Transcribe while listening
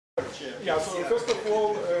Yeah, so first of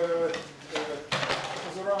all, there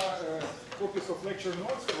are copies of lecture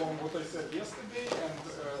notes from what I said yesterday, and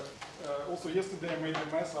also yesterday I made a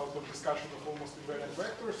mess out of discussion of almost invariant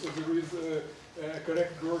vectors, so there is a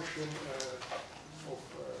correct version of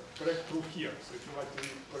correct proof here. So if you like to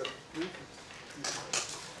read correct proof,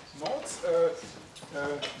 notes.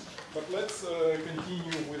 But let's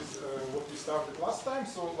continue with what we started last time.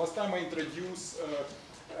 So last time I introduced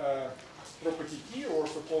property T, or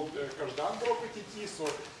so-called Kazhdan property T. So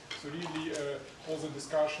really all the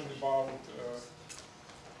discussion about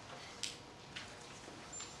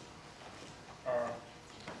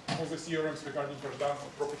all the theorems regarding Kazhdan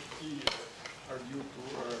property T are due to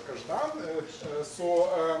Kazhdan.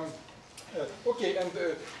 Okay,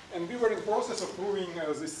 and we were in process of proving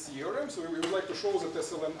this theorem. So we would like to show that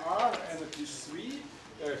SLN R and at least 3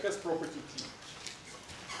 has property T.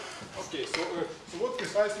 Okay, so what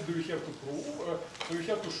precisely do we have to prove? So we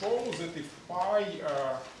have to show that if pi,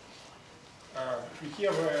 we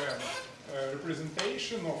have a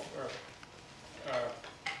representation of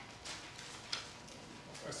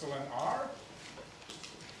SLN R,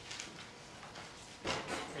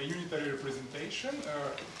 a unitary representation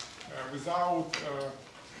without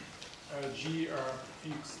G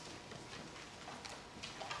fixed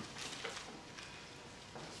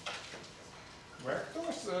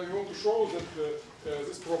vectors, we want to show that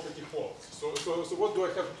this property holds. So what do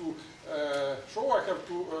I have to show? I have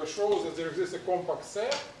to show that there exists a compact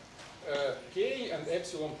set K and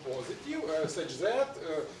epsilon positive such that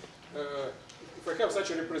if I have such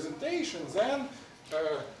a representation, then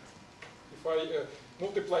if I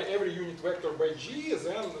multiply every unit vector by G,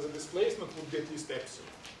 then the displacement would be at least epsilon.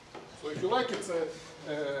 So if you like, it's a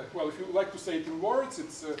well, if you like to say it in words,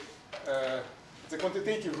 it's a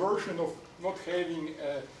quantitative version of not having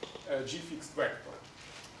a G fixed vector.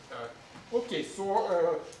 Okay,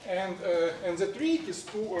 so and the trick is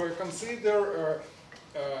to consider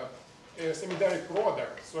a semidirect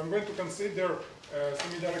product. So I'm going to consider a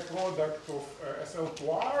semidirect product of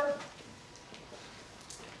SL2R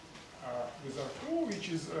with R2, which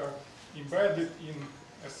is embedded in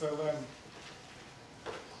SLN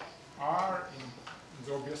R in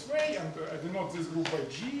the obvious way, and I denote this group by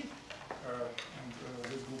G and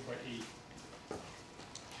this group by A.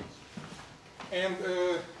 And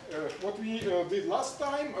what we did last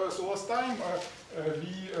time, so last time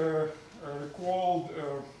we recalled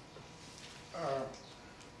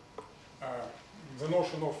the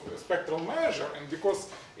notion of spectral measure, and because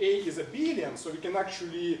A is abelian, so we can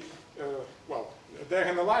actually well,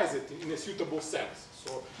 diagonalize it in a suitable sense.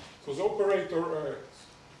 So the operator,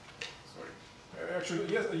 sorry, actually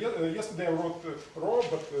yesterday I wrote rho,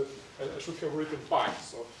 but I should have written pi.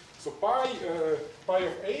 So pi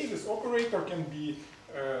of A, this operator can be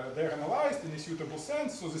diagonalized in a suitable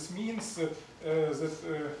sense. So this means that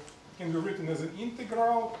it can be written as an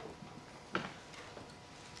integral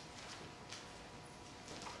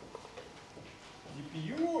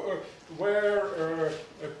dpu, where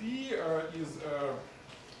P is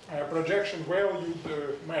a projection valued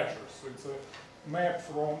measure. So it's a map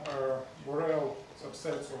from Borel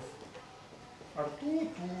subsets of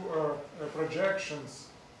R2 to projections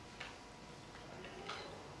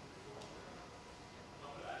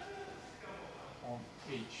on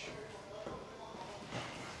H.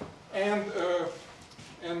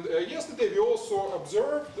 And yesterday we also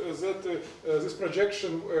observed that this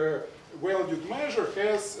projection valued measure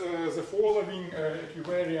has the following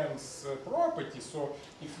equivariance property. So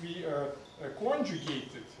if we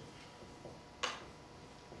conjugate it,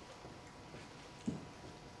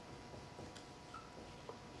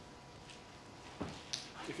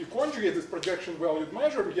 if you conjugate this projection valued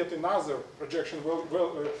measure, we get another projection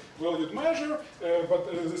valued measure,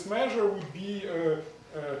 but this measure would be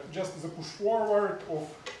just the push forward of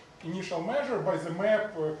initial measure by the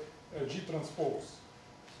map G transpose.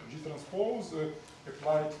 So G transpose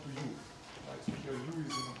applied to U. Right? So here U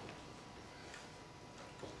is in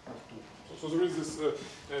R2. So there is this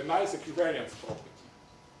nice equivariance property.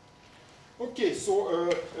 Okay,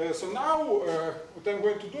 so now what I'm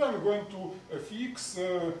going to do, I'm going to fix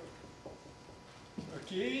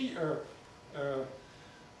K,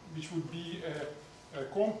 which would be a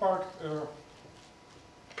compact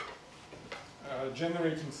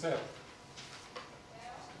generating set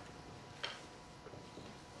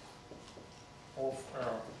of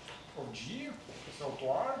G,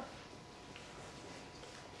 SL2R.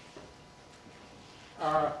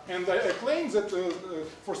 And I claim that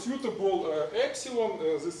for suitable epsilon,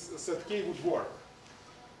 this set K would work.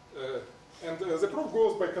 And the proof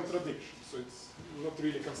goes by contradiction, so it's not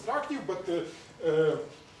really constructive, but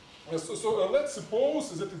So let's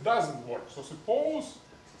suppose that it doesn't work. So suppose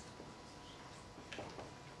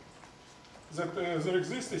that there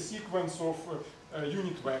exists a sequence of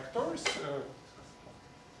unit vectors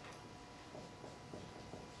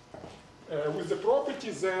with the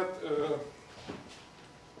property that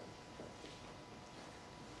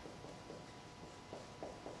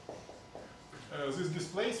this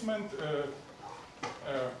displacement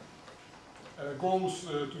goes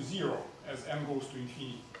to 0 as n goes to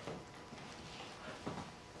infinity.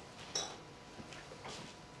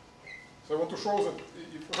 So I want to show that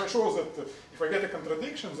if I show that if I get a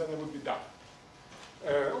contradiction, then I would be done.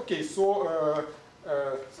 Okay, so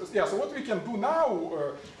yeah, so what we can do now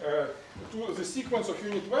to the sequence of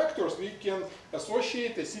unit vectors, we can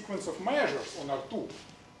associate a sequence of measures on R2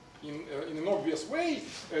 in an obvious way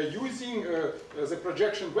using the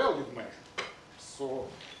projection valued measure. So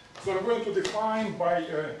I'm going to define by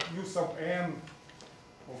mu sub n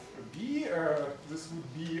of B. This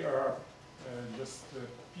would be just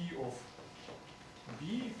P of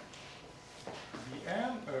B,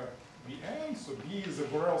 Bn, Bn. So B is a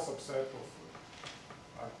Borel subset of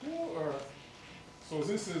R2. So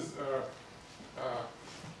this is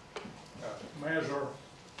measure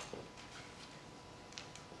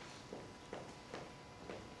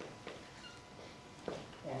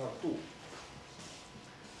on R2.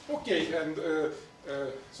 Okay, and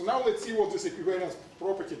so now let's see what this equivariance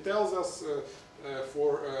property tells us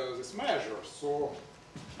for this measure. So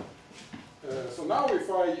now if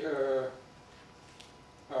I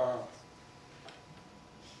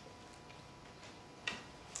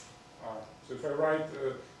write,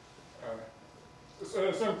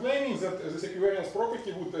 so I'm claiming that this equivariance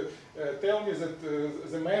property would tell me that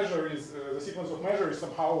the measure is, the sequence of measure is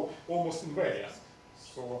somehow almost invariant.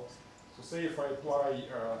 So say if I apply,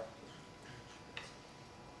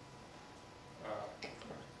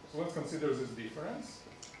 so let's consider this difference.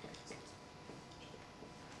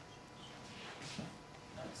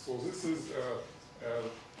 So this is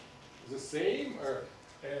the same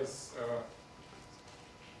as,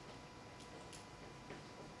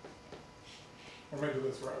 or maybe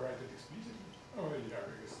let's write it explicitly. Oh, yeah, I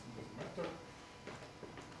guess it doesn't matter.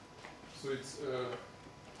 So it's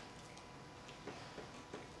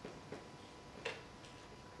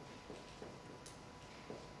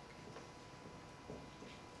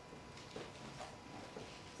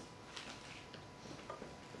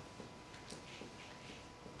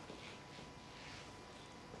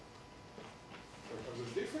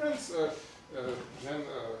difference, then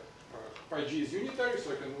pi g is unitary,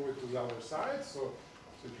 so I can move it to the other side. So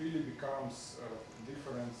it really becomes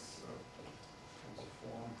difference of the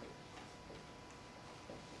form.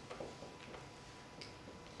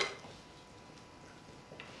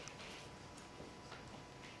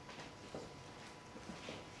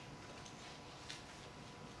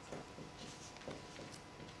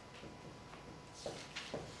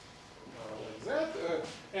 Like that,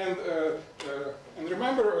 and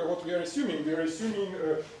remember what we are assuming. We are assuming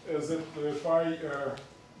that pi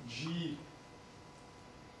g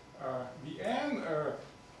Vn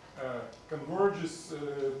converges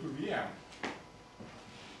to Vn.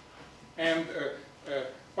 And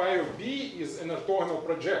pi of B is an orthogonal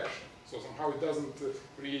projection. So somehow it doesn't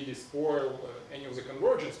really spoil any of the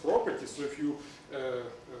convergence properties. So if you,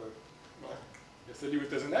 let's leave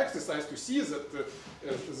it as an exercise to see that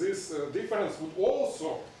this difference would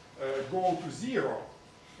also go to 0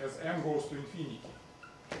 as n goes to infinity.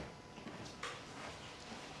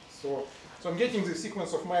 So I'm getting the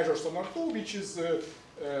sequence of measures on R2, which is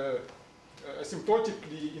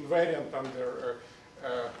asymptotically invariant under,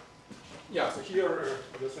 yeah, so here,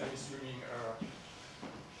 I guess I'm assuming,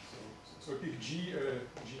 so pick G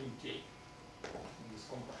in K in this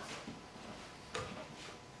complex.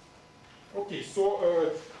 Okay,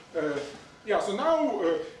 so, yeah, so now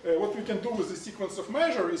what we can do with the sequence of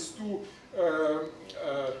measure is to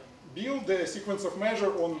build the sequence of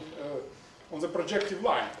measure on the projective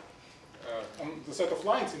line. On the set of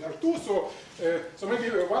lines in R2. So maybe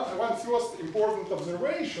one first important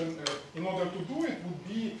observation in order to do it would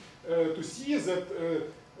be to see that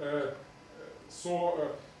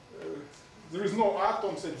there is no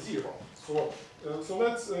atoms at 0. So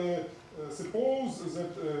let's suppose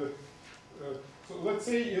that so let's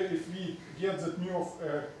say if we get that mu of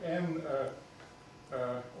n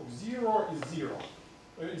of 0 is 0,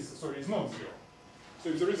 sorry, is not 0. So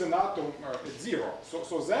if there is an atom at 0,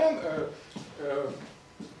 so then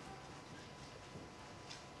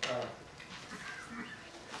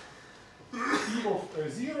P of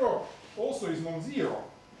 0 also is non-zero.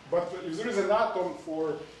 But if there is an atom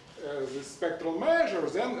for this spectral measure,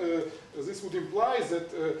 then this would imply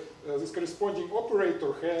that this corresponding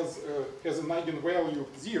operator has an eigenvalue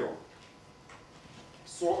 0.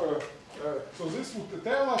 So, so this would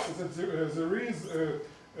tell us that there is a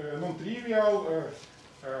non-trivial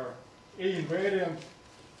A-invariant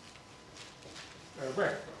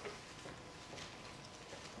vector.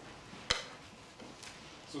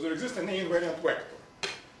 So there exists an A-invariant vector.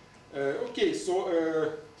 Okay, so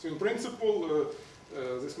so in principle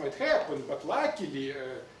this might happen, but luckily,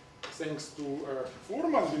 thanks to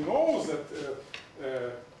Fuhrman, we know that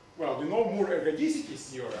well, we know more ergodicity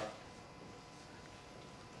theorem.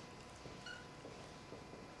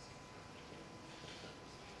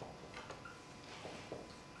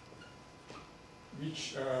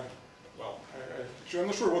 Which, well, actually I'm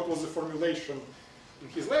not sure what was the formulation in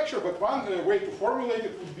his lecture, but one way to formulate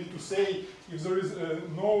it would be to say if there is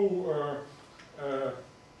no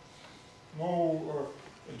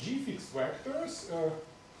G-fixed vectors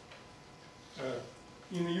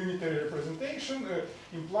in a unitary representation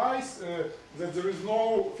implies that there is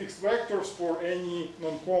no fixed vectors for any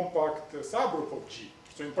non-compact subgroup of G.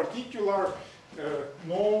 So in particular,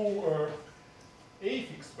 no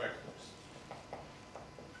A-fixed vectors.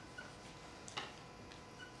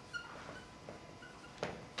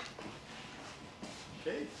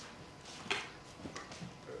 Okay.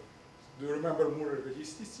 Do you remember more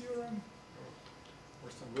ergodicity theorem or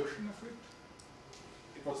some version of it?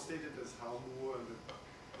 It was stated as how more and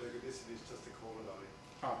the ergodicity is just a corollary.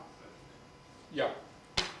 Ah, yeah.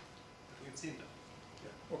 We've seen that.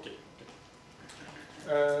 Yeah. Okay.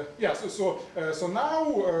 Okay. Yeah. So now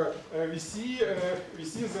we see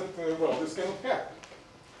that well, this cannot happen.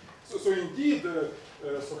 So indeed,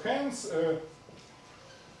 so hence.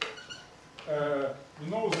 We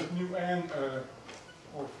know that mu n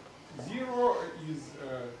of 0 is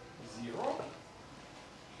 0.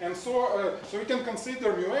 And so, so we can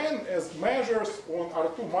consider mu n as measures on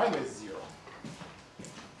R2 minus 0.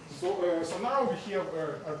 So, so now we have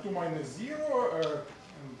R2 minus 0,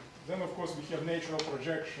 and then of course we have natural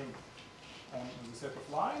projection on the set of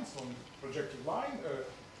lines, on projective line.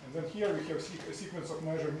 And then here we have a sequence of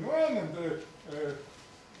measure mu n, and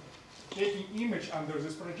taking image under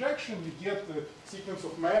this projection, we get the sequence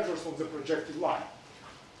of measures on the projected line.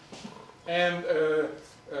 And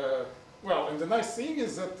well, and the nice thing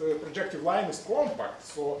is that the projective line is compact,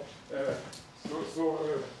 so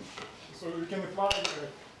so we can apply.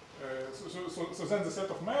 So then the set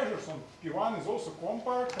of measures on P1 is also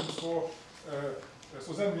compact, and so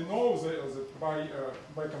so then we know that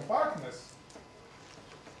by compactness.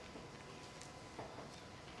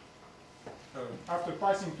 After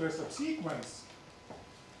passing to a subsequence,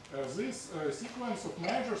 this sequence of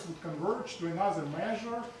measures would converge to another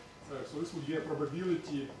measure. So this would be a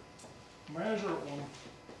probability measure on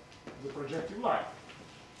the projective line.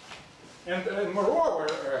 And moreover,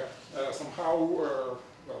 somehow, well,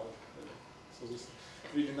 so this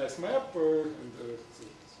really nice map, and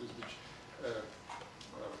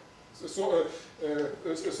so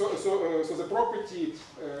the property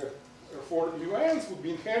for UNs would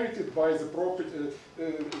be inherited by the property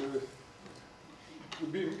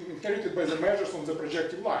would be inherited by the measures on the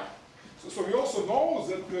projective line. So we also know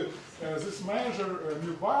that this measure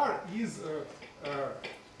mu bar is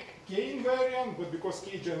K invariant, but because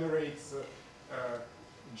K generates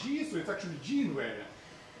G, so it's actually G invariant.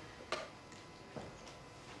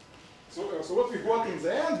 So what we got in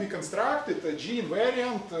the end, we constructed a G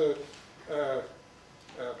invariant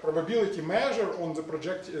probability measure on the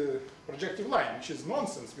projective line, which is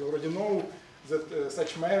nonsense. We already know that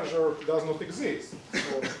such measure does not exist.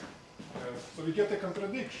 So, so we get a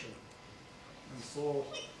contradiction. And so,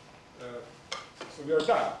 so we are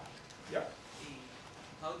done. Yeah.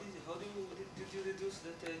 How did you deduce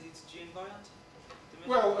that it's G invariant?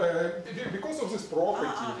 Well, because of this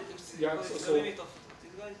property. Yeah. The limit of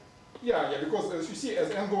this guy? Yeah, because as you see,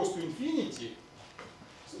 as n goes to infinity.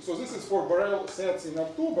 So this is for Borel sets in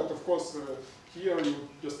R2, but of course here you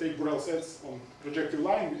just take Borel sets on projective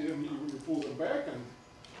line and you pull them back. And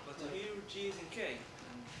but here G is in K.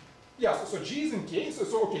 Yeah, so G is in K.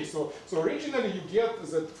 So okay, so originally you get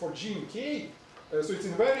that for G in K, so it's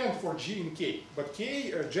invariant for G in K, but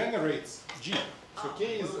K generates G. So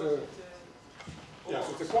K is yeah,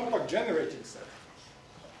 so it's a compact generating set.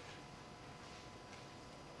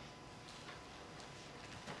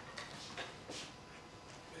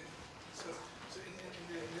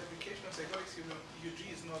 UG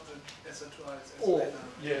is not as centralized as Oh,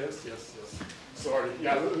 yes. Sorry.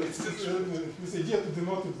 Yeah, this idea to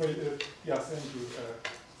denote it by yeah, thank you.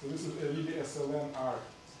 So this is really SLN R.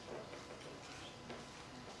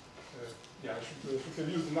 Yeah, I should have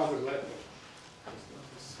used another letter.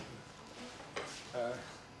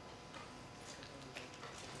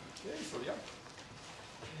 Okay, so yeah.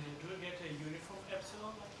 Do we get a uniform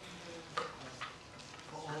epsilon like in the,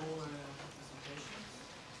 for all representations?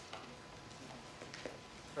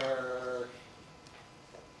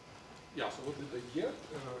 Yeah, so what did I get?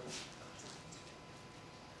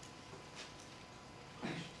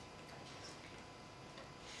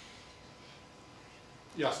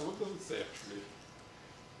 Yeah, so what does it say actually?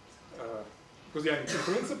 Because yeah, in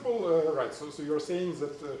principle, right, so you're saying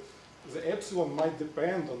that the epsilon might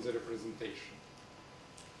depend on the representation.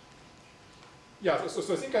 Yeah,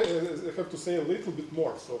 so I think I have to say a little bit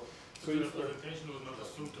more. So the if, representation was not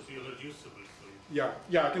assumed to be reducible. So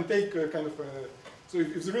yeah, I can take kind of so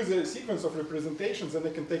if there is a sequence of representations, then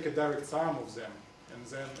I can take a direct sum of them, and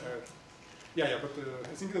then but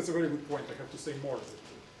I think that's a very good point. I have to say more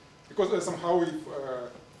because somehow if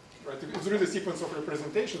right, if there is a sequence of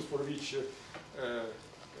representations for which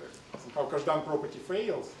somehow Cardan property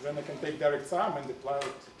fails, then I can take direct sum and apply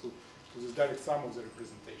it to this direct sum of the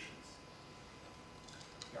representations.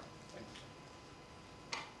 Yeah, thank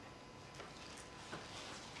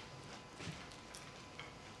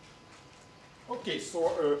you. Okay,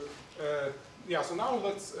 so yeah, so now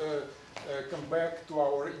let's come back to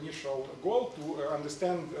our initial goal to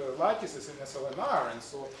understand lattices in SLNR. And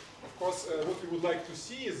so, of course, what we would like to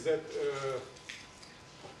see is that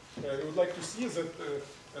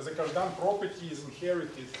the Cardan property is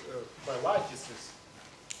inherited by lattices.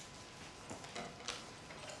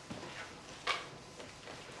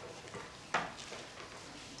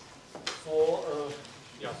 So,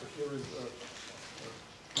 yeah, so here is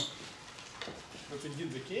that's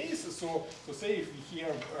indeed the case. So say if we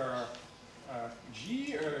have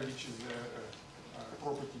G, which is a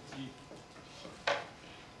property T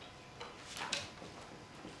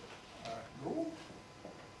group,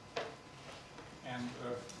 and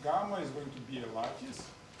gamma is going to be a lattice,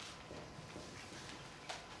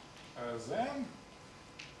 then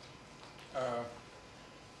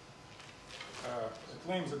it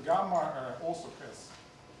claims that gamma also has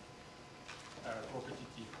property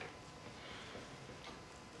T.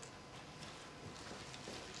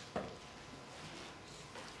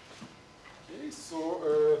 Okay, so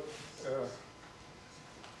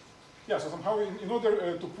yeah, so somehow in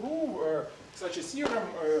order to prove such a theorem,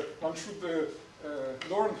 one should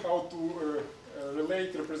learn how to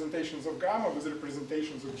relate representations of gamma with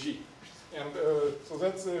representations of G. And so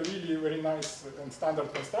that's a really very nice and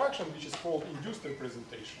standard construction, which is called induced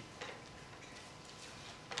representation.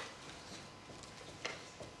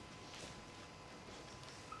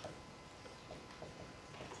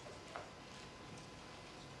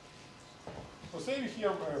 So say we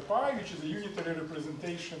have pi, which is a unitary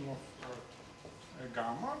representation of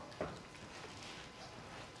gamma.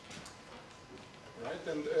 Right,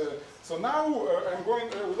 and so now I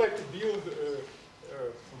would like to build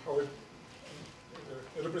somehow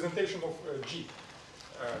a representation of G.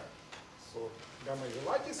 So gamma is a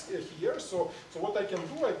lattice here. So what I can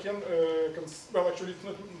do, I can well, actually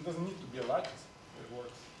it doesn't need to be a lattice. It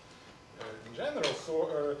works in general.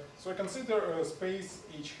 So I consider space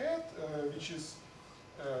H hat, which is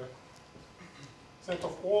a set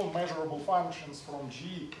of all measurable functions from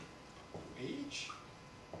G to H.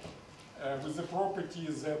 With the property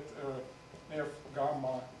that f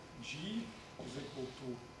gamma G is equal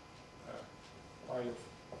to pi of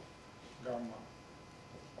gamma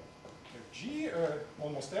fg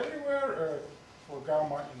almost everywhere for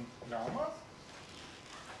gamma in gamma.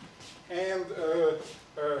 And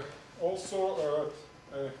also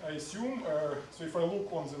I assume, so if I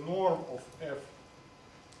look on the norm of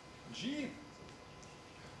fg,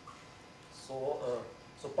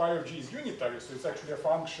 so pi of g is unitary, so it's actually a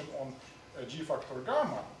function on g factor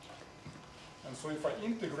gamma. And so if I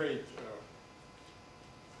integrate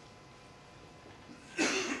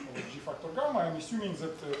over g factor gamma, I'm assuming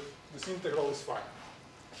that this integral is fine.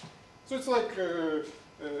 So it's like,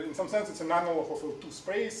 in some sense, it's an analog of L2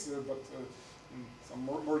 space, but in some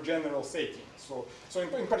more general setting. So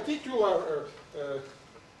in particular,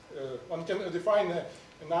 one can define a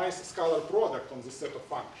nice scalar product on this set of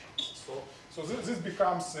functions. So this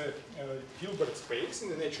becomes a Hilbert space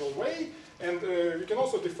in a natural way, and we can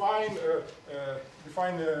also define a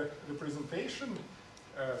representation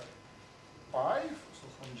pi, so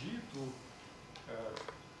from G to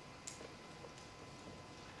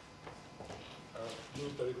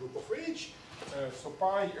unitary group of H. So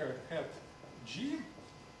pi hat G.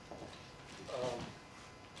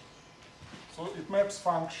 So it maps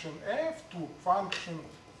function f to function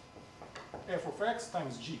f of x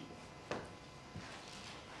times g.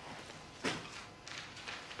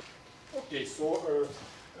 Okay, so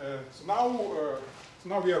now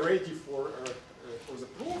we are ready for the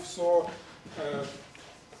proof. So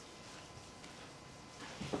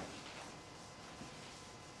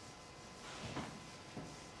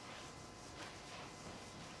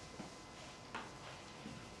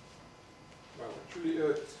well, actually,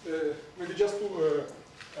 maybe just to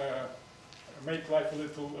make life a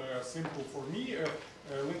little simple for me,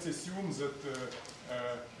 let's assume that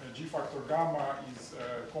G factor gamma is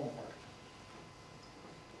compact.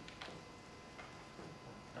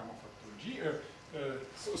 Gamma factor G. I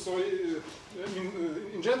mean,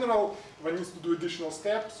 in general, one needs to do additional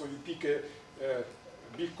steps. So you pick a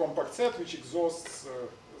big compact set which exhausts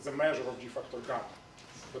the measure of G factor gamma.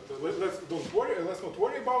 But let's not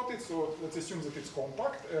worry about it. So let's assume that it's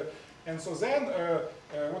compact. And so then,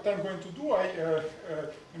 what I'm going to do,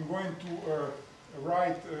 I'm going to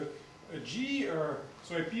write a G.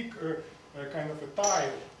 So I pick kind of a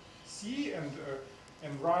tile C and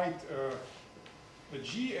write a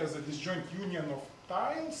G as a disjoint union of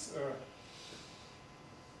tiles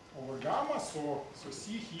over gamma. So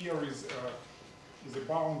C here is a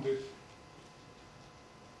bounded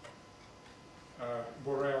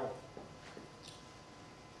Borel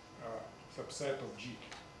subset of G.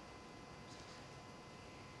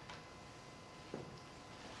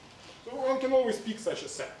 So one can always pick such a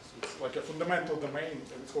set. So it's like a fundamental domain.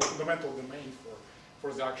 It's called fundamental domain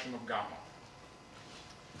for the action of gamma.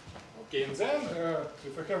 Okay, and then so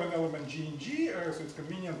if I have an element G in G, so it's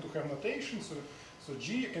convenient to have notation. So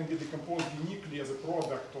G can be decomposed uniquely as a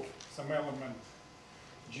product of some element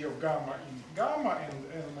G of gamma in gamma and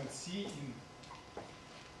element C in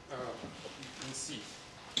C.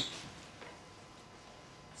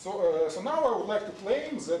 So now I would like to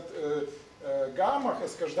claim that gamma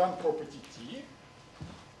has Kazhdan property T.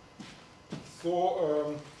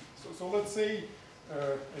 So let's say I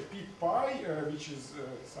pick pi, which is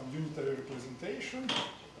some unitary representation.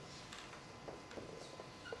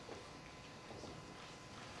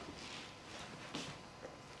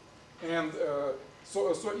 And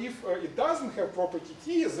so if it doesn't have property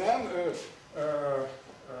T, then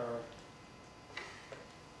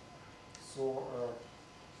so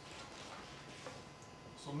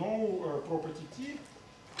no property T.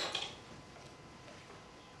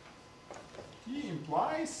 T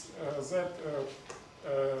implies that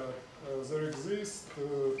there exists,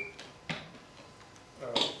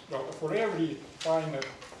 well, for every finite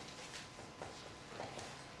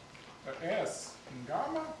S in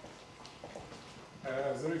gamma,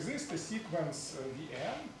 there exists a sequence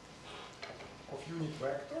Vn of unit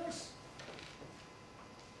vectors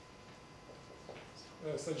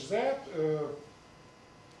such that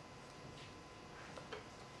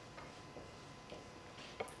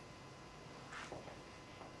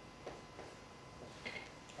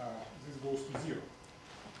this goes to 0.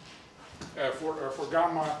 For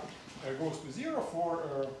gamma goes to 0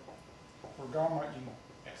 for gamma in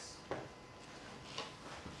S.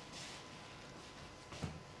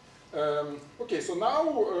 Okay, so now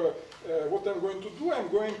what I'm going to do, I'm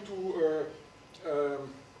going to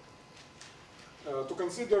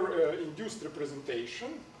consider induced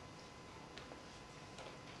representation.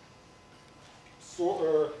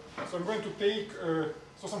 So I'm going to take,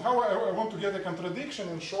 so somehow I want to get a contradiction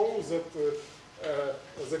and show that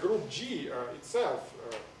the group G itself,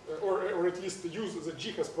 or at least use the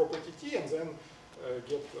G has property T and then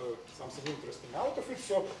get something interesting out of it.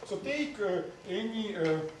 So take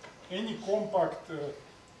any compact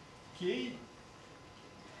K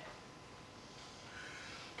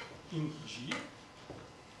in G.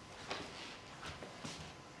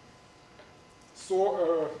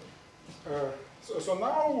 So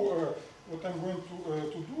now what I'm going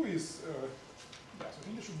to do is, yeah, so I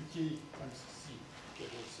think it should be K times C. Okay,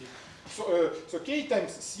 let's see. So K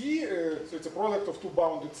times C, so it's a product of two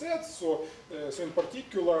bounded sets. So in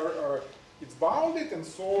particular, it's bounded, and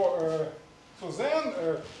so then,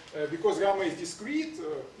 because gamma is discrete,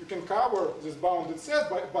 you can cover this bounded set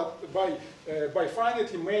by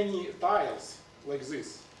finitely many tiles like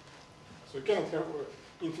this. So you cannot have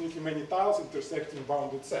infinitely many tiles intersecting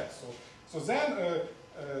bounded sets. So then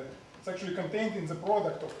it's actually contained in the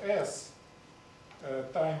product of S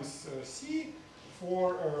times C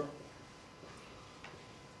for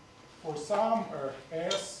some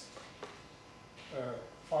S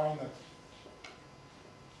finite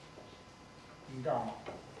in gamma.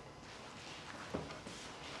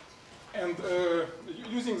 And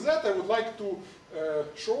using that, I would like to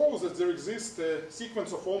show that there exists a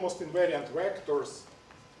sequence of almost invariant vectors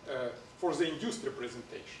for the induced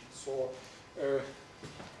representation. So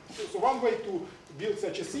one way to build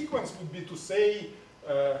such a sequence would be to say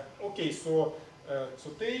Okay, so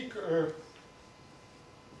take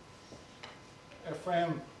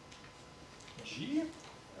Fn G,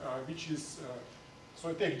 which is so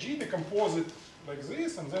I take G, decompose it like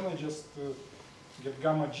this, and then I just get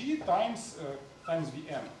gamma G times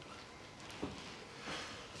Vn.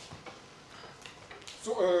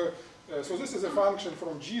 So this is a function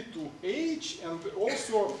from G to H, and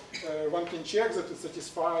also one can check that it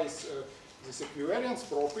satisfies this equivariance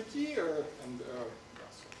property.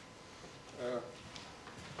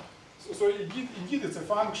 So indeed it's a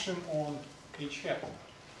function on H hat.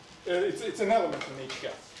 It's an element in H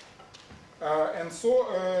hat. And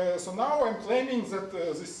so now I'm claiming that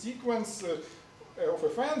this sequence of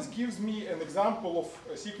FNs gives me an example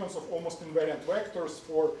of a sequence of almost invariant vectors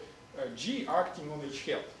for G acting on H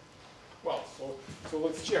hat. Well, so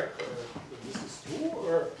let's check that this is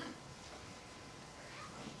true.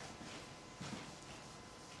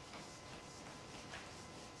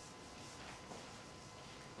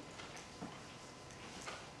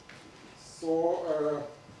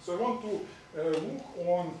 So I want to look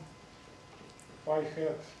on phi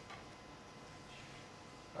hat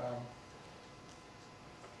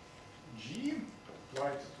G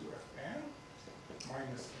applied to Fn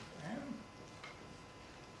minus Fn.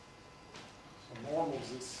 So norm of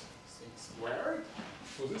this thing squared.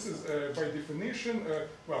 So this is by definition,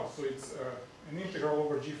 well, so it's an integral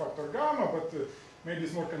over G factor gamma, but maybe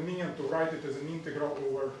it's more convenient to write it as an integral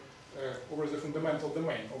over the fundamental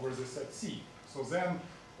domain, over the set C. So then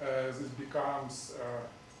this becomes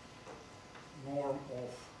norm of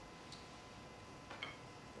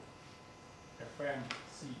Fn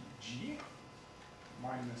Cg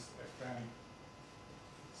minus Fn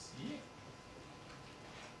C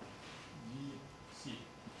dC.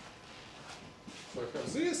 So I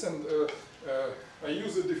have this, and I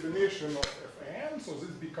use the definition of Fn, so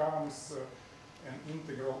this becomes an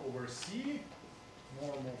integral over C,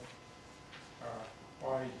 norm of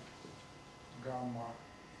pi gamma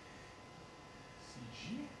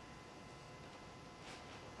Cg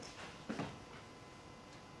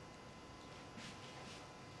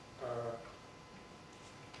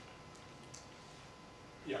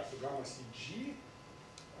yeah, so gamma Cg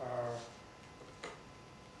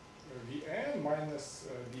Vn minus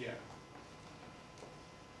Vn.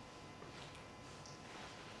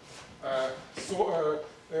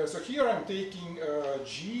 So here I'm taking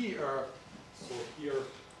G. So here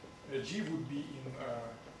G would be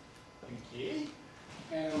in K,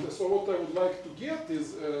 and so what I would like to get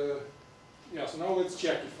is yeah. So now let's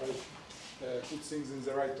check if I put things in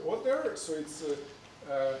the right order. So it's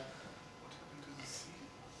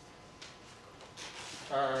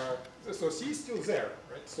so C is still there,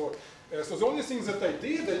 right? So the only thing that I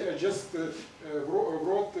did, I just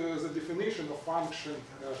wrote the definition of function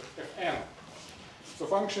Fn. So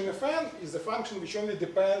function Fn is a function which only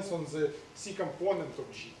depends on the C component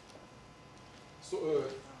of G. So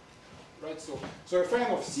right, so Fn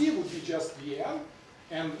of C would be just Vn,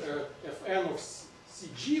 and Fn of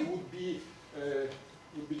Cg would be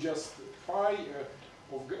just phi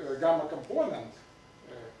of gamma component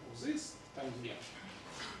of this times Vn.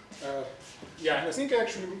 Yeah, and I think I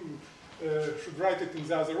actually should write it in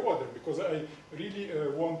the other order, because I really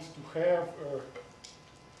want to have,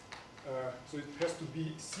 so it has to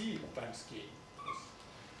be C times K. It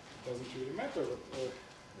doesn't really matter,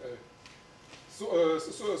 but so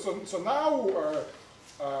now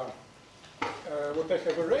what I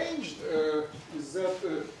have arranged is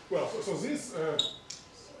that, well, so this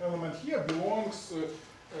element here belongs to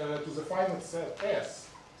the finite set S.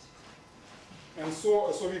 And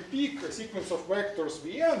so we pick a sequence of vectors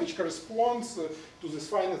Vn which corresponds to this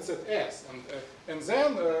finite set S. And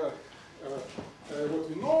then what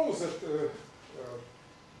we know is that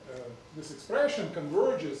this expression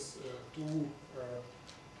converges to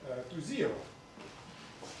 0.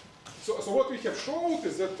 So what we have showed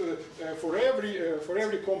is that for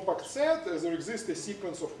every compact set there exists a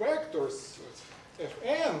sequence of vectors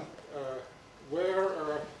Fn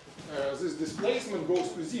where this displacement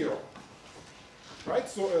goes to 0. Right,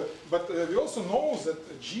 so but we also know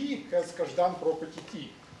that G has Kazhdan property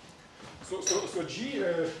T. So G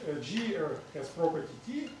has property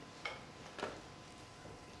T.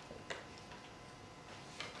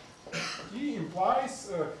 T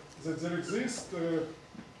implies that there exists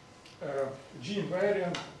G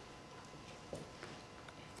invariant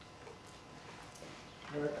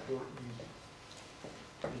vector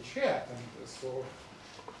in H hat, and so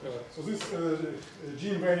this G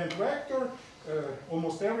invariant vector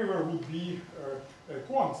almost everywhere would be a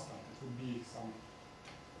constant. It would be some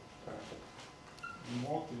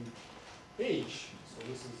not in H. So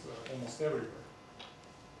this is almost everywhere.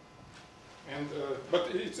 And but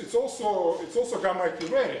it's also gamma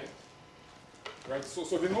equivariant, right?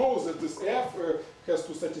 So we know that this f has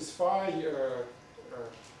to satisfy.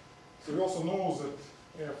 So we also know that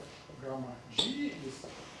f gamma g is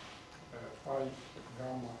pi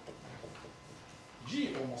gamma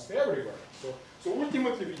g almost everywhere. So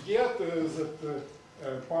ultimately we get that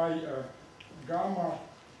pi gamma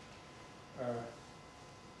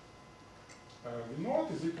v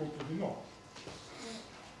naught is equal to v naught.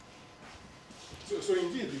 So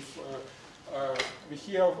indeed, if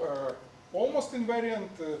we have almost invariant,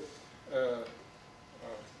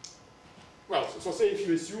 well, so say if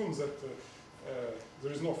you assume that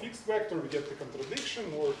there is no fixed vector, we get the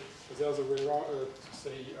contradiction, or the other way around,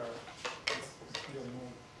 say, still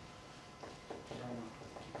no gamma.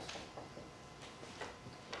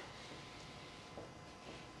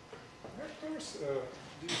 Vectors.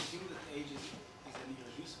 Do you assume that H is an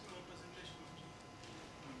irreducible representation of G?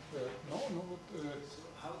 No. So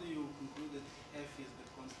how do you conclude that F is the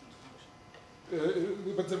constant function?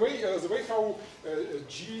 But the way how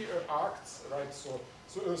G acts, right? So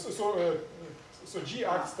G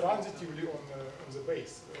acts transitively on the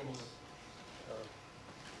base.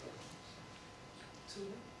 So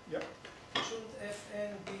Yeah. shouldn't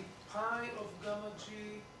Fn be pi of gamma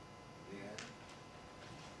g Vn?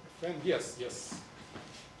 Then yes.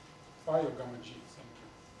 Phi of gamma G. Thank you.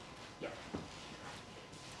 Yeah.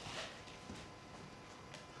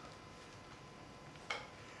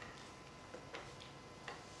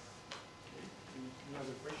 Any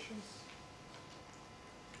other questions?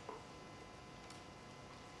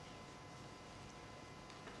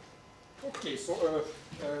 Okay, so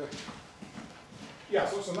yeah,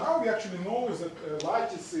 so now we actually know that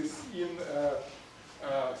lattices in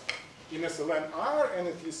SLN R and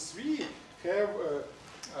at least 3 have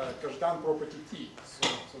Kazhdan property T.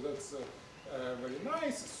 So that's very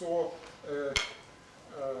nice. So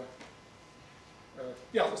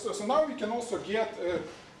yeah, so now we can also get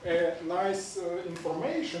nice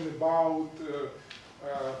information about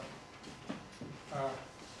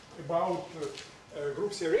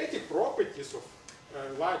group theoretic properties of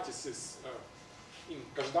lattices in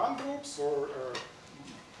Kazhdan groups, or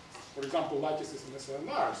for example, lattices in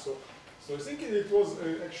SLNR. So I think it was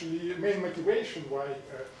actually main motivation why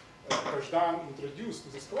Kazhdan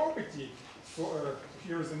introduced this property. So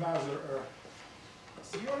here is another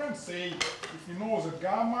theorem. Say if we know that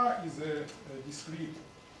gamma is a discrete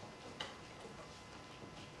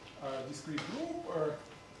group,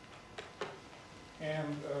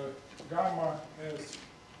 and gamma has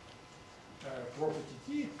property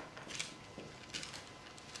T,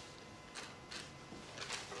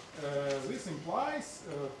 this implies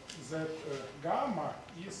that gamma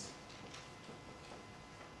is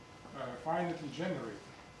finitely generated.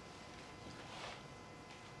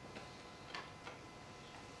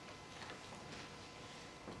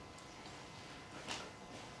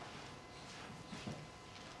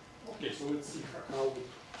 Okay, so let's see how we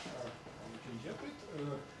can get it.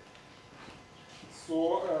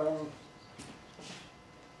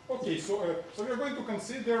 Okay, so we are going to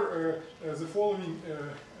consider the following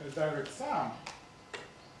direct sum.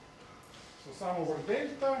 So sum over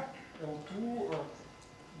delta L2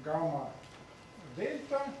 gamma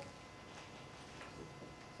delta,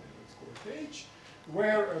 let's call it H,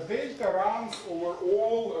 where delta runs over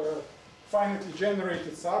all finitely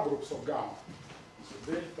generated subgroups of gamma.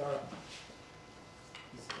 So delta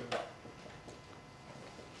is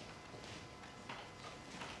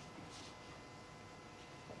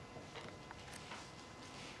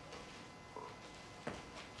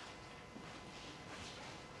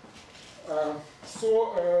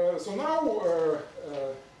so now,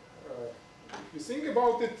 if you think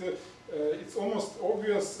about it, it's almost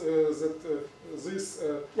obvious that this,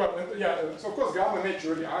 well, yeah, so of course gamma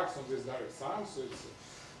naturally acts on this direct sum, so it's the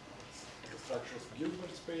structures of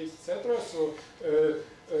Gilbert space, etc. So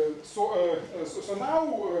now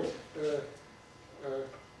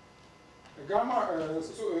gamma,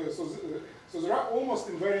 so there are almost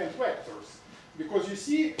invariant vectors, because you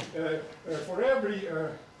see for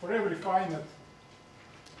every finite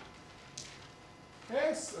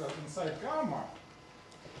S inside gamma,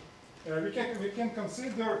 we can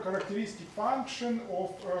consider characteristic function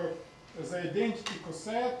of the identity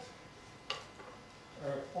coset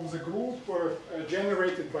of the group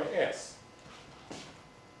generated by S.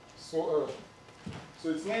 So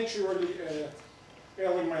it's naturally an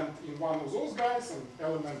element in one of those guys, and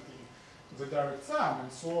element in the direct sum,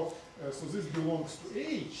 and so this belongs to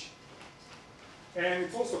H. And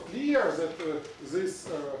it's also clear that this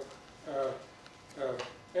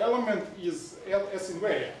element is S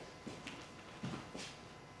invariant.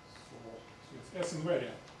 S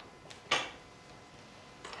invariant.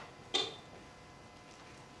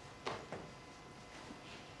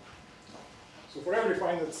 So for every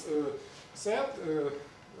finite set,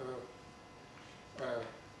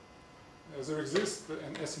 there exists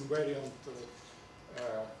an S invariant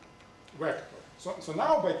vector. So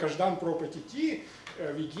now by Kazhdan property T,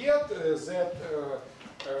 we get that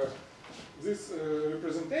this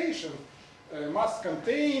representation must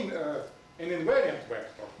contain an invariant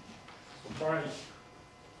vector. So by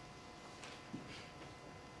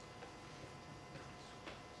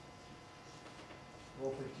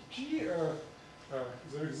property T,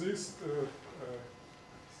 there exists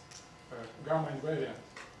gamma invariant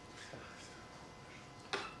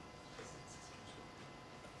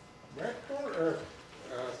vector.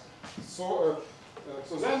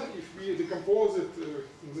 So then, if we decompose it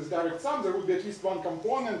in this direct sum, there would be at least one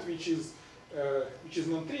component which is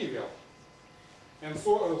non-trivial. And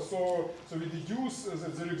so we deduce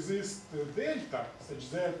that there exists delta such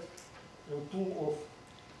that L2 of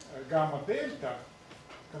gamma delta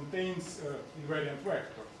contains invariant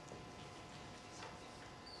vector.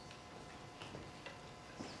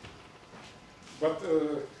 But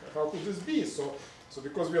how could this be? So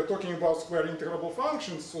because we are talking about square integrable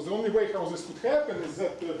functions, so the only way how this could happen is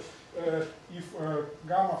that if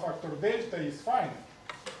gamma factor delta is finite.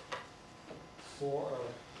 So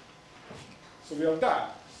we are done.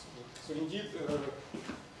 So indeed,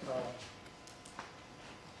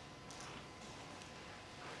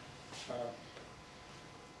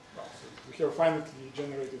 we have finitely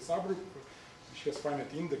generated subgroup which has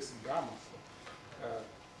finite index in gamma.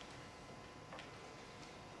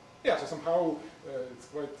 Yeah, so somehow it's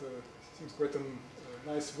quite seems quite a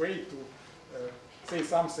nice way to say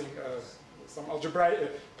something, some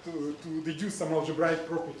algebraic to deduce some algebraic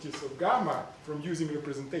properties of gamma from using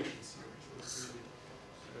representations here. So it's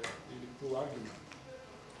really cool argument.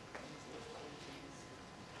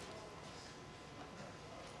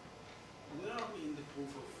 Where are we in the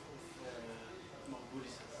proof of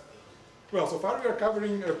Margulis's? Well, so far we are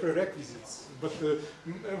covering prerequisites, but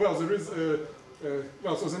well, there is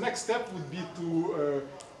well, so the next step would be to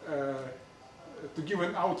give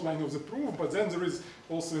an outline of the proof, but then there is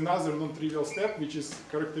also another non-trivial step, which is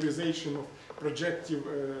characterization of projective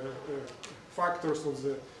factors of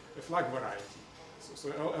the flag variety.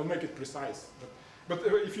 So I'll make it precise. But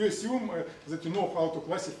if you assume that you know how to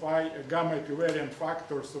classify gamma equivariant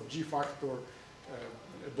factors of G factor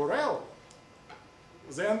Borel,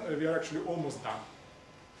 then we are actually almost done.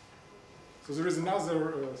 So there is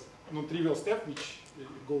another non-trivial step which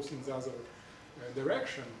goes in the other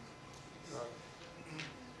direction.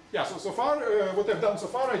 Yeah, so far, what I've done so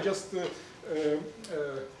far, I just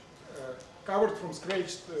covered from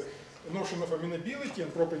scratch the notion of amenability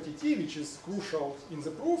and property T, which is crucial in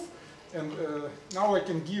the proof. And now I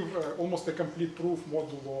can give almost a complete proof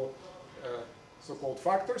modulo so-called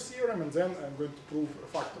factors theorem, and then I'm going to prove a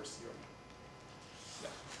factors theorem. Yeah.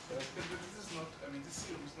 But this is not, I mean, this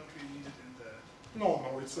theorem is not really needed in the...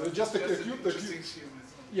 No, it's just a cute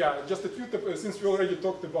yeah, just a cute, since we already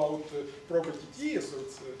talked about property T, so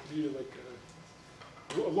it's really like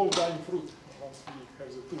a low-lying fruit once we have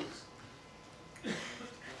the tools.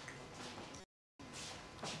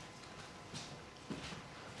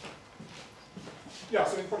 Yeah,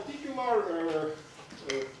 so in particular,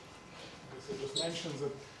 I just mentioned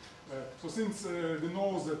that, so since we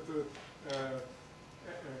know that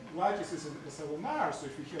lattice is a SLNR, so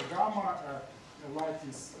if we have gamma,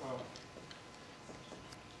 lattice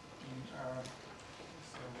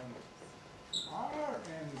R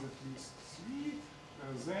and is at least 3,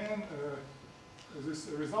 then this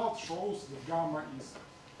result shows that gamma is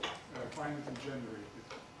finitely generated.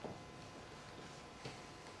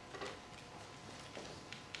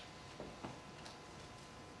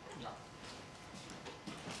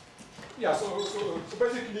 Yeah, so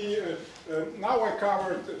basically now I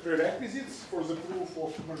covered prerequisites for the proof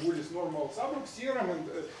of Margulis normal subgroup theorem,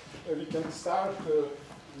 and we can start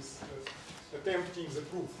with attempting the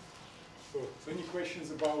proof. So any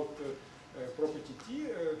questions about property T?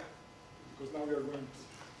 Because now we are going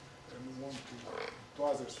to move on to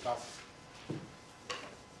other stuff.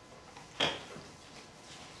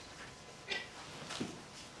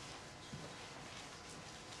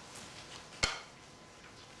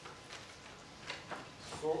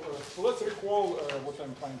 So let's recall what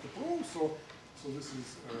I'm trying to prove. So this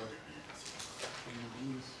is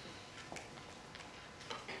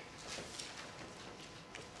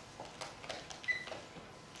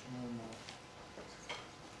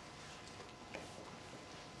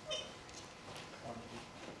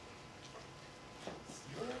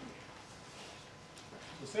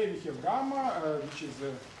say we have gamma, which is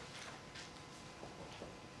a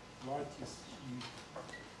lattice in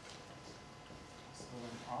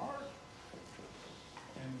 7R,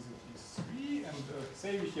 and is 3, and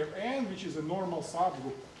say we have n, which is a normal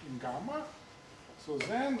subgroup in gamma. So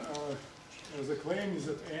then the claim is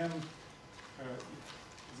that n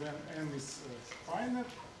is finite,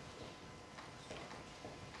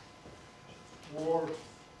 or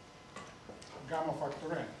gamma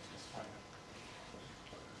factor n is finite.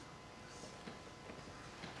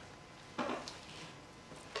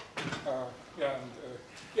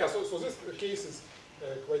 So this case is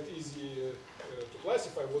quite easy to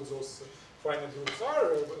classify what those finite groups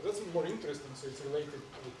are. But that's more interesting. So it's related to,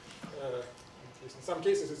 at least in some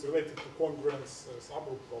cases, it's related to congruence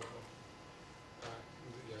subgroup problem.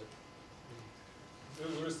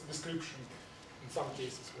 There is description in some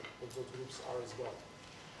cases what those groups are as well.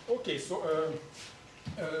 Okay, so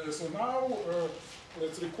so now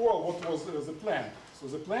let's recall what was the plan. So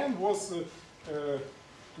the plan was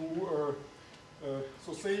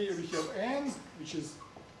so say we have n, which is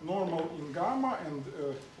normal in gamma and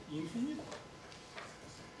infinite.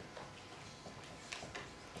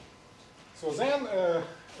 So then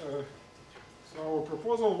so our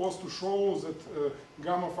proposal was to show that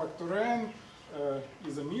gamma factor n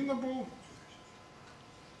is amenable,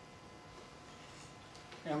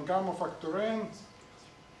 and gamma factor n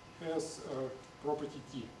has property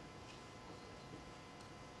T.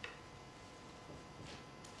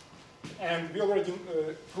 And we already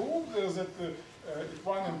proved that if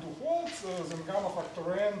 1 and 2 holds, then gamma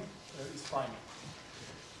factor n is finite.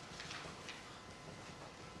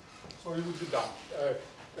 So it would be done.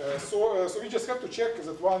 So we just have to check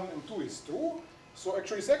that 1 and 2 is true. So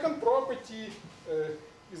actually second property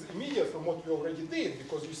is immediate from what we already did,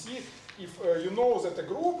 because you see, if you know that a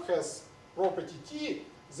group has property T,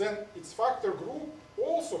 then its factor group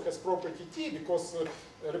also has property T, because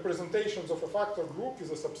representations of a factor group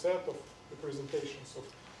is a subset of representations of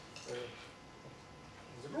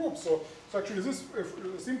the group. So actually this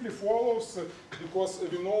simply follows because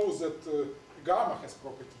we know that gamma has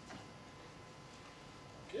property T.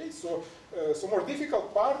 Okay, so more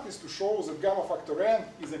difficult part is to show that gamma factor n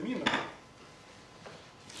is amenable.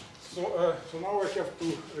 So now I have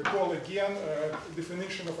to recall again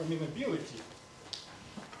definition of amenability.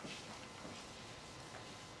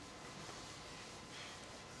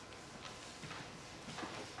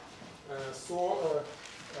 So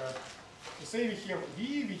say we have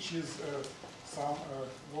V, which is some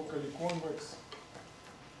locally convex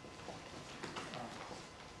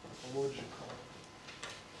topological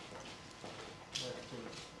vector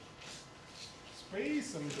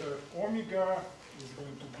space, and omega is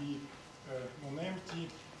going to be non-empty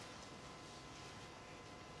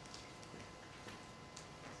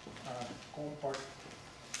compact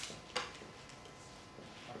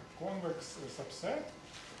convex subset.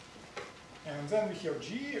 And then we have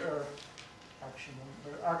G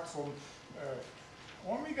acts on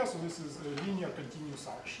omega, so this is a linear continuous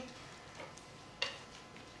action.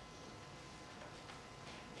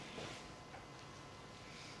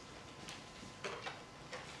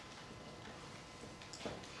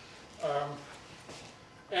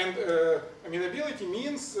 And amenability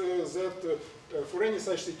means that for any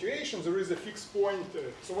such situation there is a fixed point.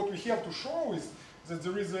 So what we have to show is that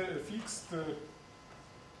there is a fixed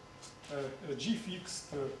G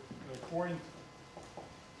fixed point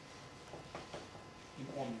in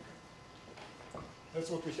omega. That's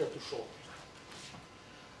what we have to show.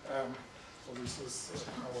 So this is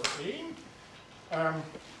our aim.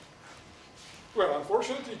 Well,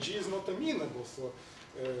 unfortunately, G is not amenable. So,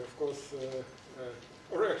 of course,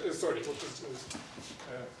 sorry.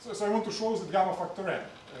 So I want to show that gamma factor n.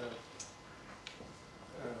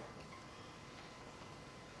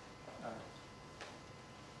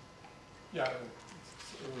 Yeah,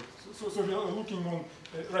 so we are looking on,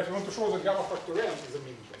 right, we want to show that gamma factor n is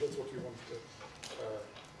amenable. That's what we want to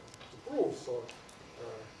prove. So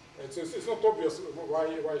it's not obvious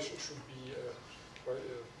why should be,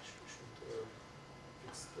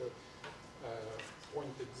 fixed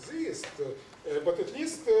point exist, but at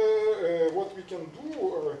least what we can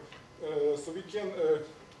do, so we can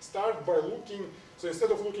start by looking, so instead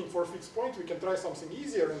of looking for a fixed point, we can try something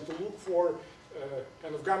easier and to look for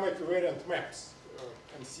kind of gamma equivariant maps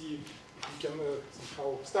and see if we can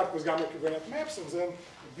somehow start with gamma equivariant maps and then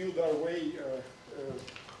build our way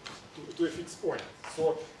to a fixed point.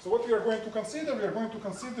 So what we are going to consider, we are going to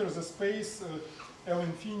consider the space L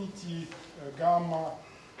infinity gamma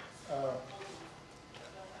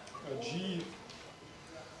G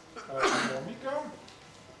omega.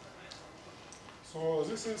 So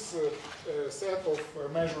this is a set of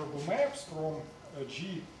measurable maps from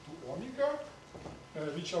G to omega,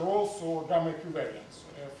 which are also gamma equivalent. So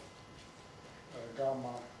F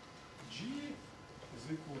gamma G is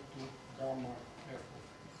equal to gamma F of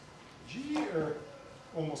G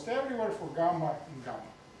almost everywhere for gamma in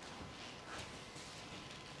gamma.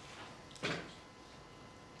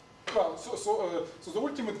 Well, so the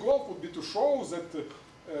ultimate goal would be to show that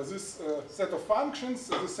this set of functions,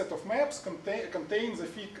 this set of maps contains a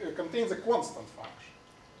constant function.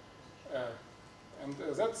 And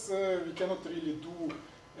that's we cannot really do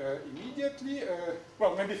immediately.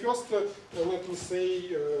 Well, maybe first let me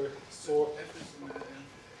say so. F is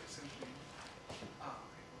essentially.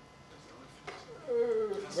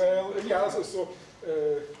 Okay. Well, yeah. So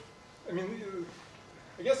I mean,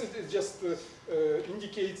 I guess it just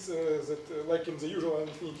indicates that, like in the usual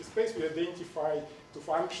infinity space, we identify two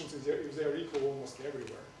functions if they are equal almost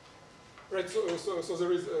everywhere. Right. So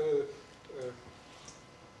there is.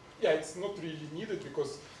 Yeah, it's not really needed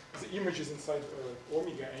because the image is inside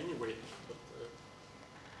omega anyway. But,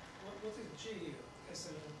 What is G here?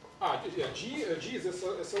 SLN? Yeah, G is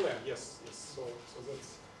SLN. Yes. So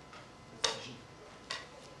that's G.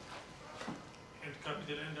 And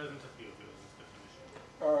capital N doesn't appear with this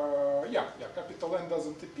definition. Yeah, capital N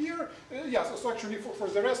doesn't appear. So actually for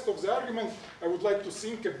the rest of the argument, I would like to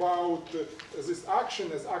think about this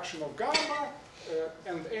action as action of gamma,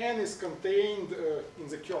 and N is contained in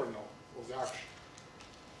the kernel of the action.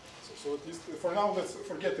 So at least for now, let's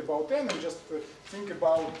forget about N and just think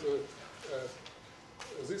about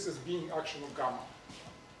this as being action of gamma.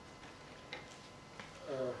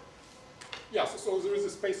 So there is a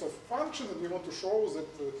space of functions, and we want to show that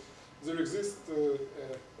there exists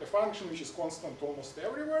a function which is constant almost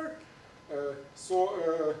everywhere.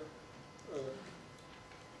 So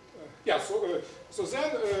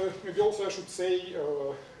then maybe also I should say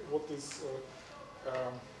what is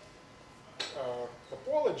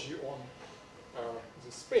topology on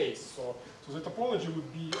the space. So the topology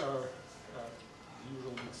would be the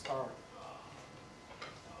usual big star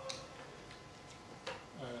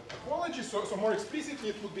topology. So more explicitly,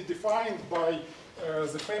 it would be defined by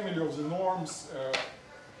the family of the norms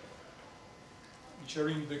which are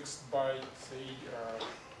indexed by, say,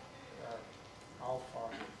 alpha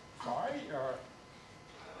phi.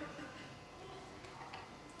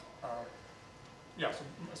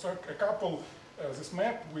 So a couple, this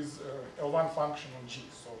map with L1 function on G.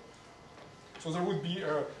 So there would be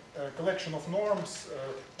a collection of norms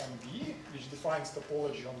on V, which defines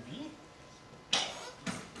topology on V.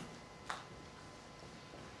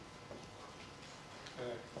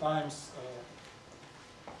 Times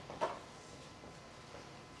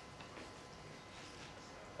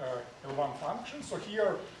L1 function. So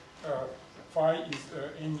here phi is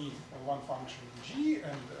any L1 function in G,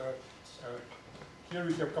 and here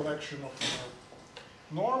we have collection of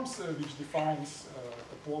norms which defines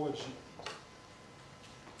topology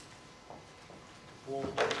on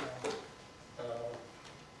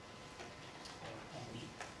V.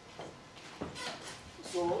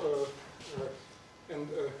 So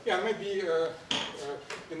maybe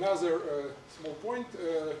another small point.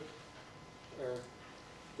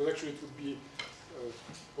 Well, actually, it would be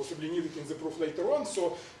possibly needed in the proof later on.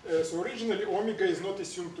 So originally, omega is not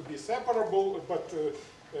assumed to be separable, but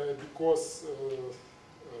because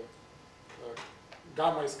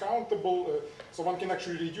gamma is countable, so one can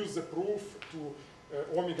actually reduce the proof to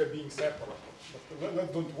omega being separable.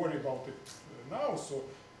 But don't worry about it now. So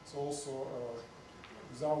also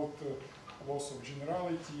without loss of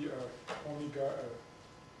generality, omega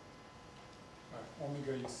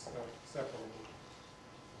is separable.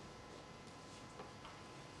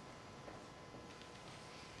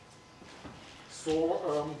 So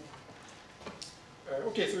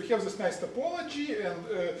so we have this nice topology, and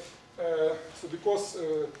so because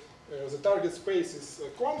the target space is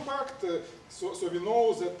compact, so we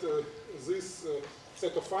know that this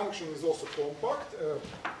set of functions is also compact.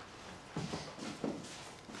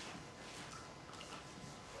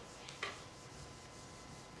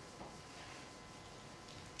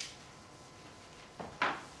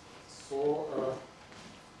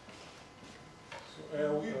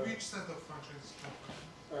 Which set of functions is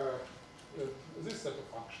compact? This set of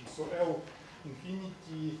functions. So L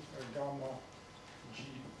infinity gamma G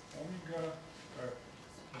omega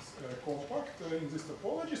is compact in this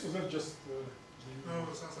topology. So that's just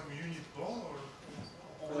some unit ball,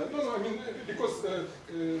 or no. I mean because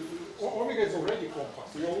omega is already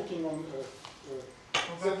compact. We are looking on.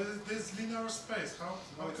 but this linear space. How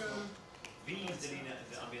can V is the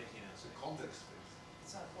ambient linear. it's a context space?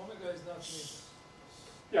 It's not, omega is not linear.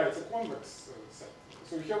 Yeah, it's a convex set.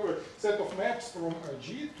 So you have a set of maps from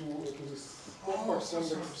G to this compact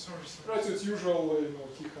convex. Right, so it's usual,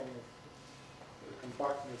 Tychonoff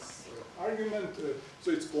compactness argument.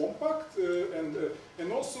 So it's compact,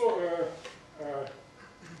 and also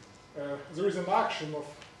there is an action of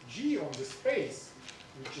G on the space,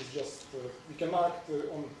 which is just we can act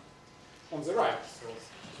on the right. So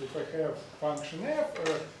if I have function f,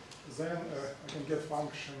 then I can get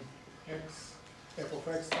function x, f of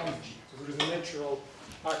x times g. So there is a natural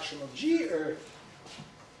action of g.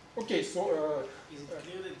 Okay, so Is it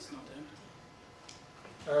clear that it's not empty?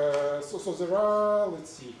 so there are,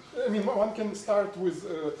 let's see. I mean, one can start with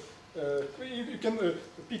you can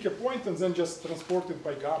pick a point and then just transport it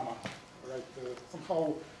by gamma, right?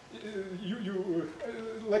 Somehow,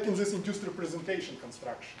 like in this induced representation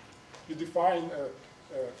construction, you define a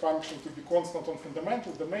function to be constant on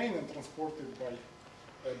fundamental domain and transport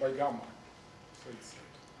it by gamma. So it's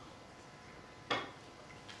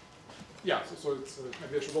yeah. So it's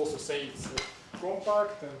maybe I should also say it's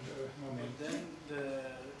compact and But then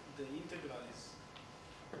the integral is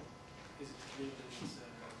it clear that it's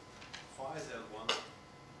Phi is L1.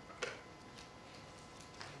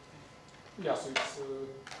 yeah. So it's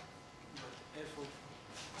f of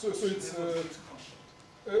so it's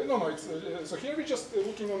no. It's so here we're just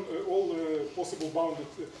looking on all possible bounded.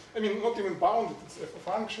 I mean, not even bounded. It's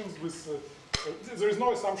functions with. There is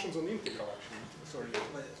no assumptions on integral actually. Sorry.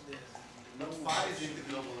 But phi is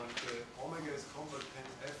integrable and omega is compact and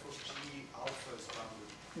f of g alpha is bounded.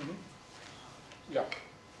 Mm-hmm. Yeah.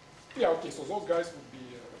 Yeah. Okay. So those guys would be.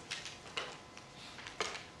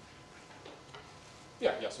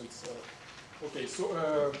 Yeah. Yeah. So it's okay.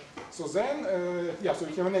 So then yeah. So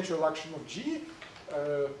we have a natural action of g.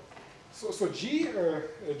 So G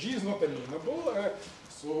is not alienable.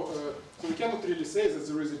 So we cannot really say that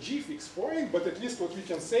there is a G fixed point, but at least what we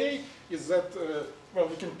can say is that well,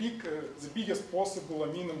 we can pick the biggest possible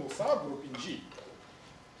amenable subgroup in G.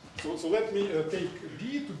 So let me take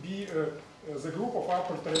D to be the group of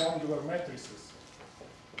upper triangular matrices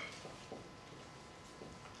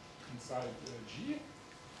inside G.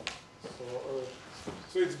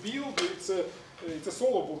 So it's built. It's a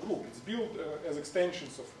solvable group. It's built as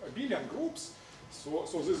extensions of abelian groups.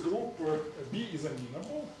 So this group B is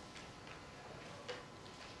amenable.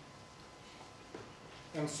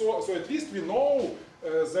 And so at least we know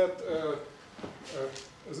that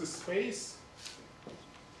this space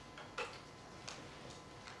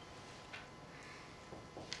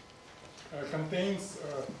contains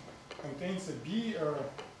a B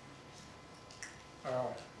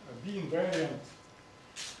invariant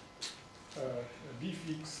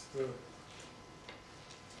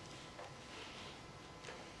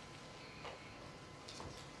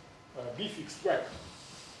B fixed vector.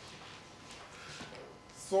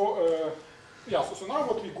 So yeah, so now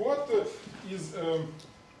what we got is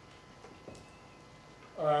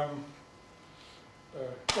well,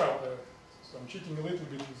 so I'm cheating a little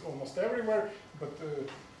bit with almost everywhere, but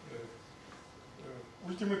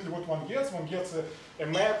ultimately what one gets a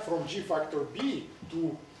map from G factor B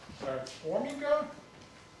to omega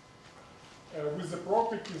with the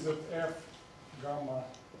property that f gamma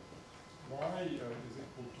y is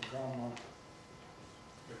equal to gamma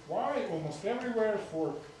fy almost everywhere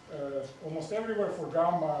for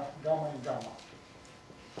gamma and gamma.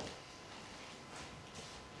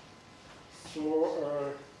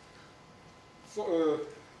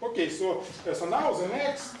 Okay, so now the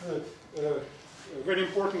next very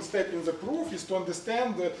important step in the proof is to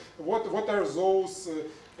understand what are those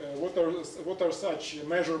what are such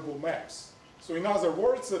measurable maps. So in other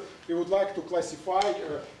words, we would like to classify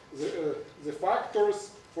the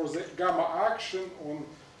factors for the gamma action on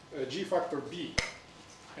G factor B.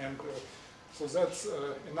 And so that's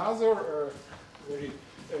another very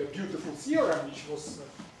beautiful theorem which was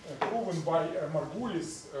proven by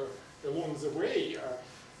Margulis along the way.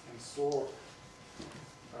 And so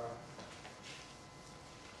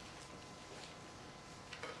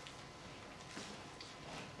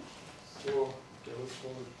okay, let's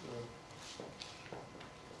call it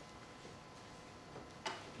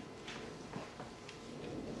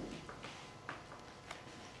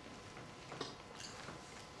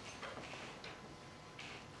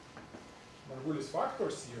Margulis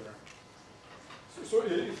factors theorem. So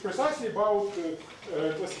it's precisely about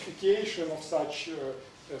classification of such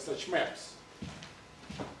maps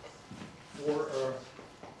for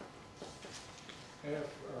f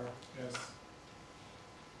as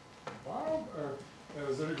above.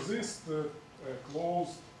 There exists a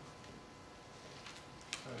closed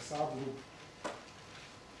subgroup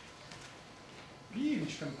P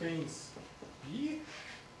which contains P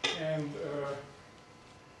and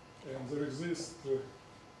there exists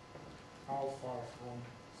alpha from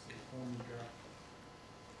say, omega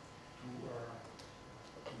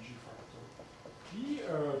to G factor P,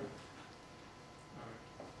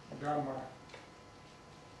 gamma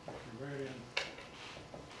equivariant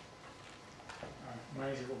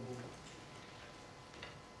measurable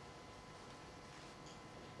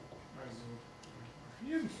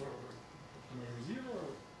isomorphism, so measure zero.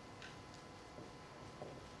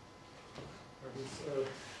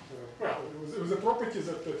 Well, it was a property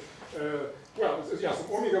that, well, yeah, so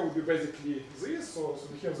omega would be basically this, so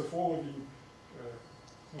we have the following,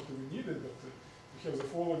 not even needed, but we have the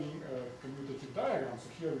following commutative diagram. So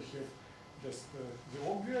here we have just the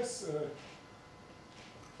obvious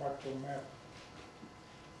factor map.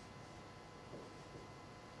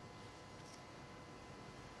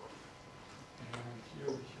 And here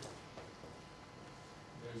we have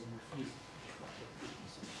the isomorphism.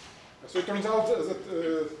 So it turns out that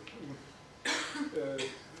What do you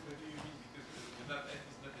mean? Because the map F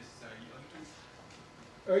is not necessarily onto.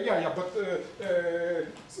 yeah, but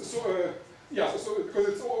so because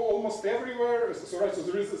it's almost everywhere. So right, so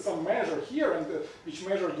there is some measure here, and which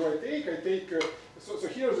measure do I take? I take so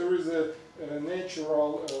here there is a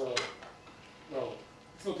natural. Well,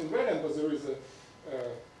 it's not invariant, but there is a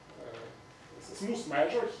smooth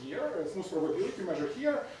measure here, a smooth probability measure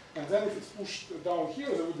here, and then if it's pushed down here,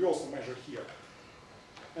 there would be also measure here.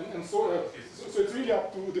 And so, so it's really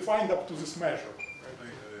defined up to this measure. Right?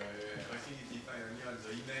 I think it's defined only on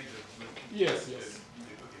the image of the Yes, yes.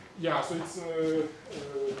 Yeah, so it's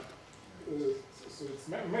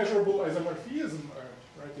measurable isomorphism,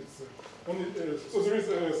 right? It's only so there is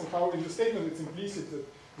somehow in the statement it's implicit that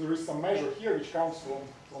there is some measure here which comes from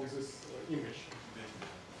this image.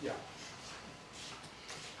 Yeah.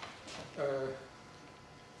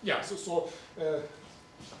 Yeah. So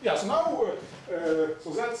yeah. So now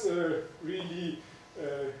so that's really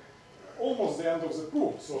almost the end of the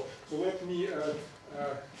proof. So let me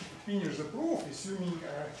finish the proof, assuming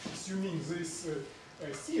this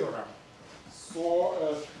theorem.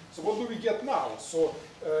 So what do we get now? So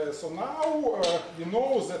now we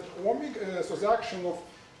know that omega. So the action of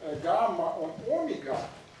gamma on omega.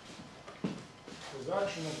 So the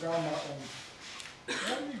action of gamma on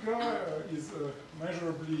omega is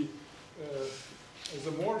measurably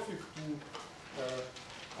isomorphic to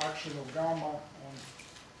action of gamma on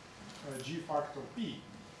G factor P.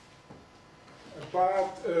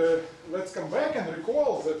 But let's come back and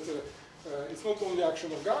recall that it's not only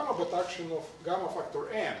action of gamma, but action of gamma factor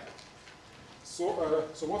n. So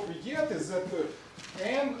what we get is that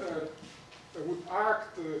n would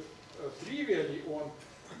act trivially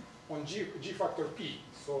on G factor P.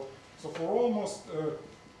 So for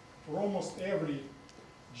almost every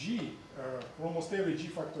G, G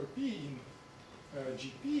factor P in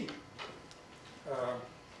GP,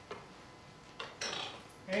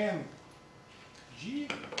 n G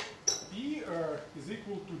P is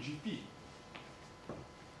equal to GP.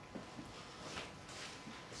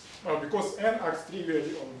 Well, because n acts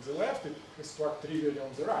trivially on the left, it has to act trivially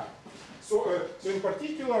on the right. So in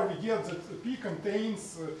particular, we get that P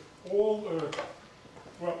contains all,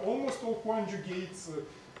 well, almost all conjugates,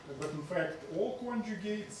 but in fact all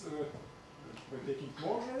conjugates by taking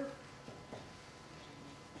closure.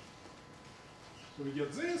 So we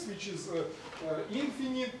get this, which is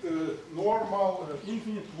infinite normal,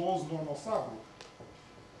 infinite closed normal subgroup.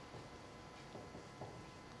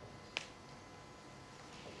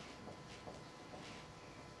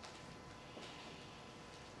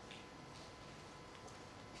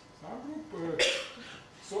 Subgroup.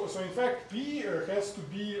 So in fact, P has to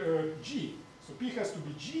be G. So P has to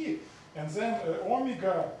be G, and then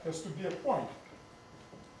omega has to be a point.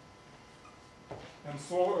 And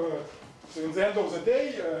so in the end of the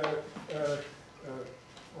day,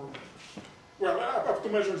 well, up to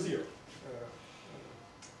measure 0.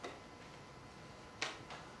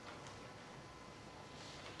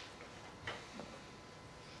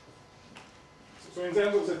 So in the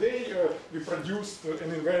end of the day, we produced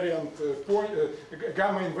an invariant point, a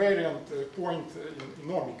gamma invariant point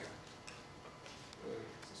in omega.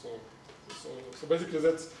 So basically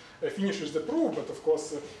that finishes the proof, but of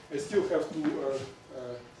course I still have to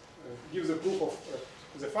give the proof of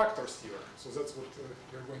the factors theorem. So that's what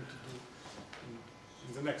we're going to do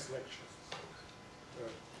in the next lecture.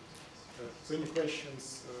 So any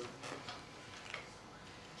questions?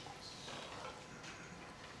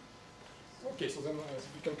 Okay, so then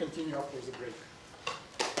we can continue after the break.